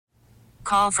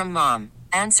Call from mom.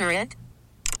 Answer it.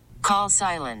 Call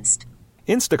silenced.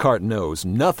 Instacart knows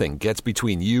nothing gets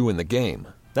between you and the game.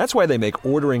 That's why they make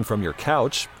ordering from your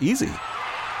couch easy.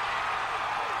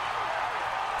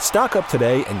 Stock up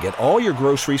today and get all your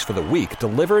groceries for the week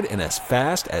delivered in as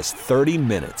fast as 30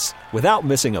 minutes without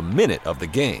missing a minute of the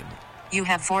game. You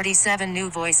have 47 new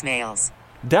voicemails.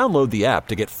 Download the app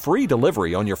to get free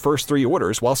delivery on your first 3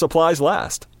 orders while supplies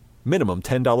last. Minimum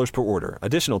 $10 per order.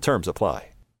 Additional terms apply.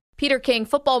 Peter King,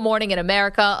 Football Morning in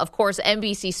America, of course,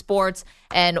 NBC Sports,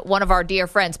 and one of our dear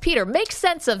friends. Peter, make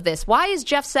sense of this. Why is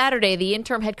Jeff Saturday the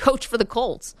interim head coach for the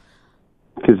Colts?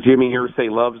 Because Jimmy Irsay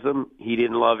loves them. He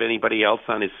didn't love anybody else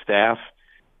on his staff.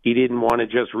 He didn't want to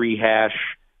just rehash,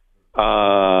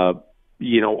 old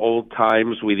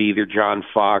times with either John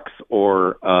Fox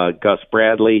or Gus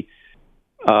Bradley.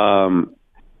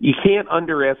 You can't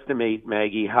underestimate,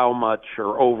 Maggie, how much,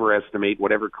 or overestimate,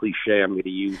 whatever cliche I'm going to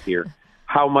use here,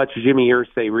 how much Jimmy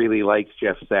Irsay really likes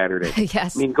Jeff Saturday.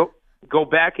 Yes. I mean, go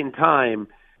back in time.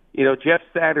 Jeff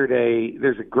Saturday,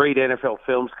 there's a great NFL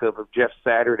Films clip of Jeff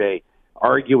Saturday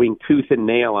arguing tooth and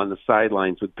nail on the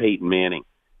sidelines with Peyton Manning.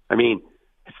 I mean,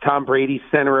 has Tom Brady's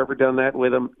center ever done that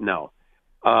with him? No.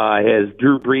 Has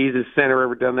Drew Brees' center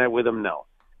ever done that with him? No.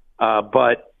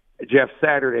 But Jeff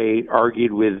Saturday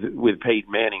argued with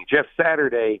Peyton Manning. Jeff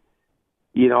Saturday,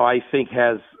 I think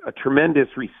has a tremendous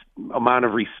amount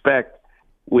of respect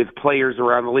with players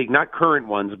around the league, not current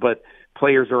ones, but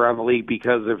players around the league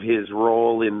because of his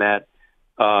role in that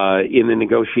in the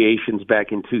negotiations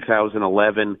back in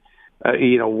 2011.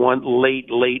 One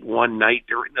late one night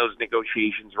during those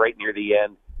negotiations, right near the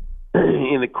end,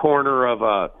 in the corner of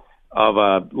a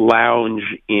lounge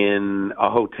in a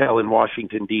hotel in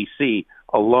Washington D.C.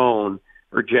 alone,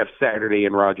 or Jeff Saturday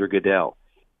and Roger Goodell.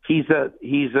 He's a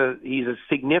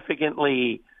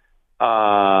significantly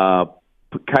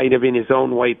kind of in his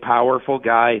own way powerful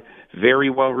guy, very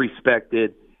well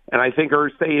respected, and I think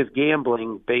Irsay is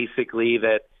gambling basically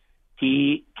that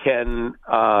he can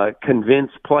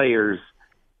convince players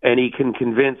and he can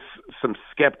convince some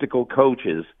skeptical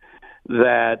coaches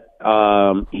that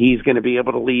he's going to be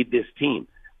able to lead this team.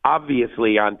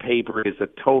 Obviously, on paper, it is a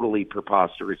totally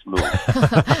preposterous move.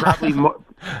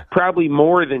 Probably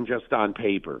more than just on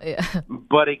paper. Yeah.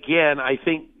 But again, I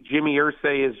think Jimmy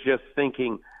Irsay is just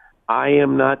thinking, I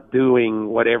am not doing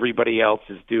what everybody else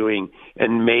is doing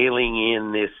and mailing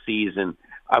in this season.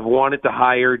 I've wanted to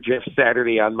hire Jeff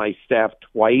Saturday on my staff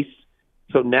twice,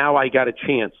 so now I got a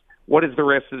chance. What is the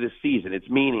rest of the season? It's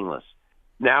meaningless.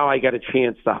 Now I got a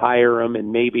chance to hire him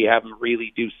and maybe have him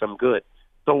really do some good.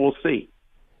 So we'll see.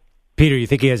 Peter, you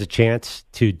think he has a chance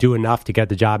to do enough to get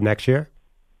the job next year?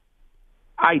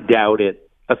 I doubt it,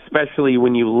 especially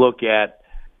when you look at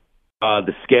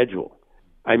the schedule.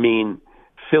 I mean,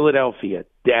 Philadelphia,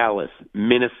 Dallas,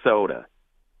 Minnesota,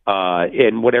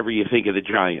 and whatever you think of the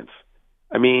Giants.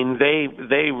 I mean,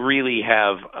 they really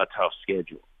have a tough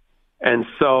schedule. And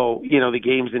so, the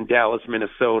games in Dallas,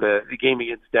 Minnesota, the game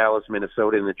against Dallas,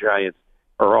 Minnesota, and the Giants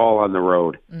are all on the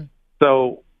road.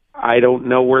 So I don't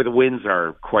know where the wins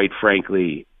are, quite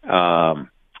frankly,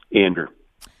 Andrew.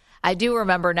 I do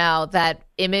remember now that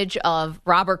image of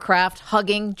Robert Kraft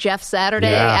hugging Jeff Saturday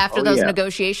after those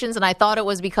negotiations, and I thought it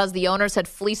was because the owners had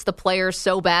fleeced the players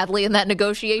so badly in that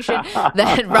negotiation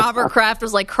that Robert Kraft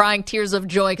was like crying tears of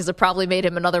joy because it probably made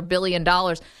him another $1 billion.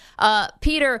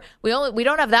 Peter, we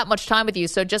don't have that much time with you,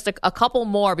 so just a couple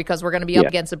more because we're going to be up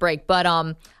against the break. But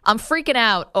I'm freaking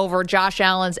out over Josh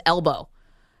Allen's elbow.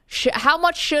 How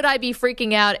much should I be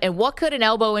freaking out, and what could an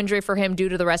elbow injury for him do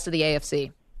to the rest of the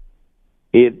AFC?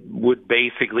 It would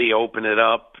basically open it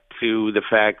up to the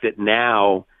fact that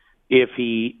now, if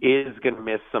he is going to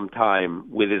miss some time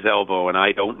with his elbow, and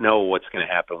I don't know what's going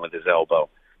to happen with his elbow,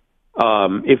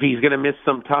 if he's going to miss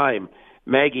some time,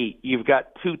 Maggie, you've got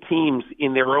two teams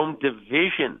in their own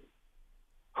division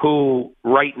who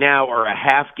right now are a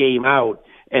half game out,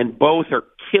 and both are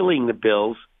killing the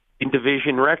Bills in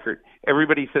division record.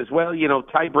 Everybody says, well,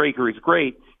 tiebreaker is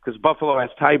great because Buffalo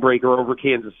has tiebreaker over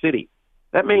Kansas City.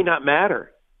 That may not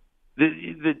matter.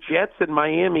 The Jets and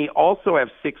Miami also have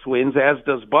 6 wins, as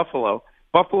does Buffalo.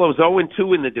 Buffalo's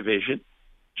 0-2 in the division.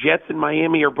 Jets and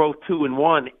Miami are both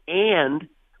 2-1, and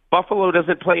Buffalo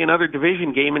doesn't play another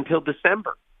division game until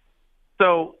December.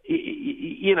 So,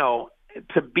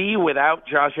 to be without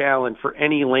Josh Allen for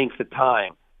any length of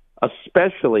time,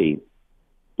 especially,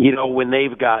 when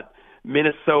they've got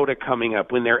Minnesota coming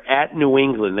up, when they're at New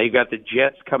England, they've got the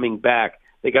Jets coming back,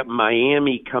 they got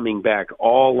Miami coming back,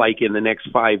 all like in the next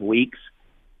 5 weeks.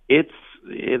 That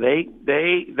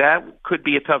could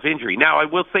be a tough injury. Now, I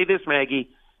will say this, Maggie.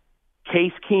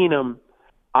 Case Keenum,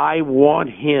 I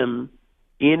want him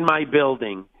in my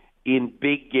building in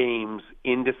big games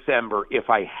in December if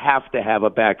I have to have a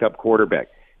backup quarterback.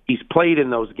 He's played in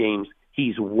those games.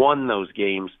 He's won those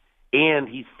games. And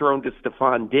he's thrown to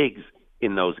Stephon Diggs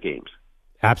in those games.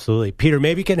 Absolutely. Peter,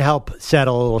 maybe you can help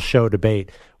settle a little show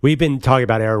debate. We've been talking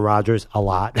about Aaron Rodgers a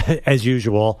lot, as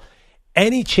usual.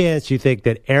 Any chance you think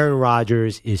that Aaron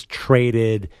Rodgers is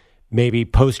traded maybe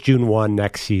post-June 1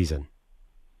 next season?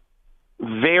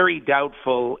 Very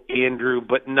doubtful, Andrew,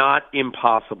 but not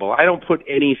impossible. I don't put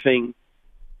anything.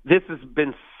 This has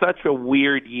been such a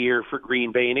weird year for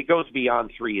Green Bay, and it goes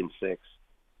beyond 3-6.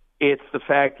 It's the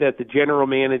fact that the general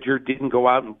manager didn't go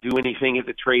out and do anything at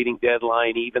the trading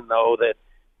deadline, even though that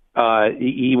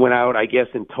he went out, I guess,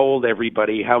 and told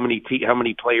everybody how many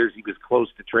players he was close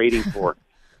to trading for.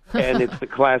 And it's the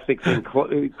classic thing,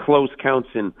 close counts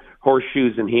and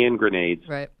horseshoes and hand grenades.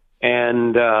 Right.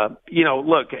 And,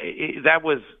 look,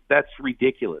 that's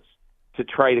ridiculous to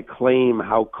try to claim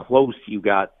how close you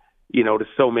got, to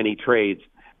so many trades.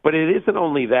 But it isn't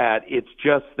only that. It's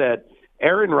just that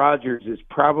Aaron Rodgers is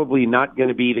probably not going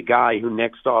to be the guy who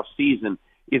next offseason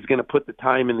is going to put the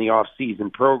time in the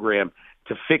offseason program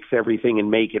to fix everything and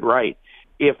make it right.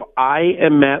 If I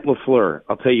am Matt LaFleur,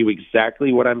 I'll tell you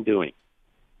exactly what I'm doing.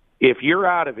 If you're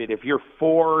out of it, if you're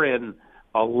 4-11,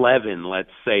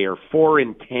 let's say, or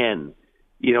 4-10, and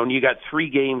you got 3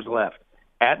 games left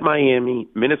at Miami,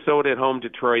 Minnesota at home,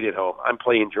 Detroit at home, I'm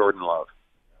playing Jordan Love.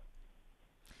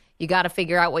 You got to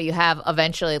figure out what you have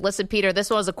eventually. Listen, Peter, this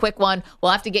was a quick one.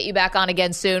 We'll have to get you back on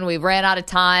again soon. We ran out of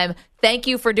time. Thank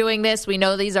you for doing this. We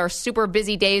know these are super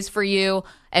busy days for you,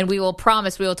 and we will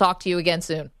promise we will talk to you again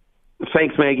soon.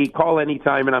 Thanks, Maggie. Call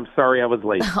anytime, and I'm sorry I was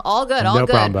late. All good, all no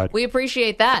good. Problem, bud. We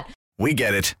appreciate that. We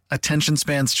get it. Attention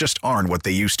spans just aren't what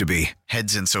they used to be.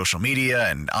 Heads in social media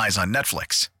and eyes on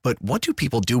Netflix. But what do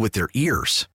people do with their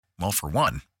ears? Well, for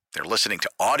one, they're listening to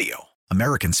audio.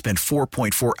 Americans spend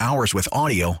 4.4 hours with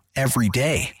audio every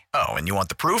day. Oh, and you want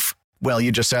the proof? Well,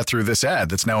 you just sat through this ad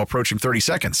that's now approaching 30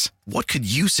 seconds. What could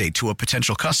you say to a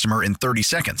potential customer in 30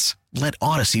 seconds? Let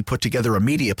Odyssey put together a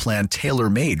media plan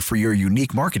tailor-made for your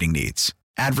unique marketing needs.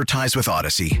 Advertise with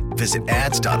Odyssey. Visit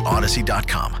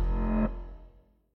ads.odyssey.com.